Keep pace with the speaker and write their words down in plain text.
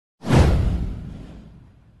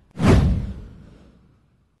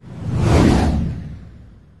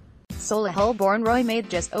Solihull-born Roy made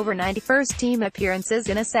just over 90 first-team appearances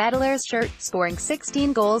in a Saddlers shirt, scoring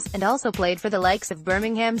 16 goals, and also played for the likes of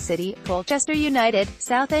Birmingham City, Colchester United,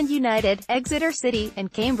 Southend United, Exeter City,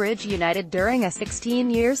 and Cambridge United during a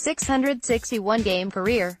 16-year, 661-game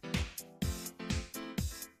career.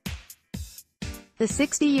 The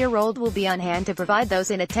 60-year-old will be on hand to provide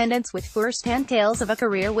those in attendance with first-hand tales of a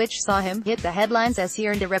career which saw him hit the headlines as he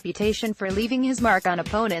earned a reputation for leaving his mark on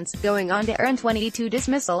opponents, going on to earn 22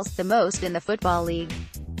 dismissals, the most in the Football League.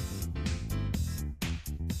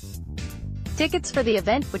 Tickets for the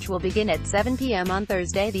event, which will begin at 7 p.m. on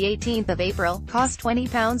Thursday the 18th of April, cost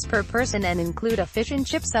 £20 per person and include a fish and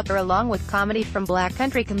chip supper along with comedy from Black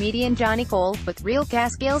Country comedian Johnny Cole, with real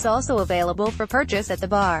Cascales also available for purchase at the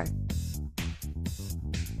bar.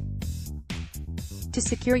 To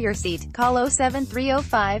secure your seat, call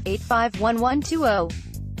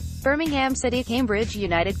 07305-851120. Birmingham City, Cambridge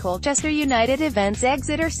United, Colchester United events,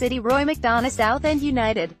 Exeter City, Roy McDonough, Southend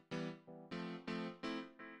United.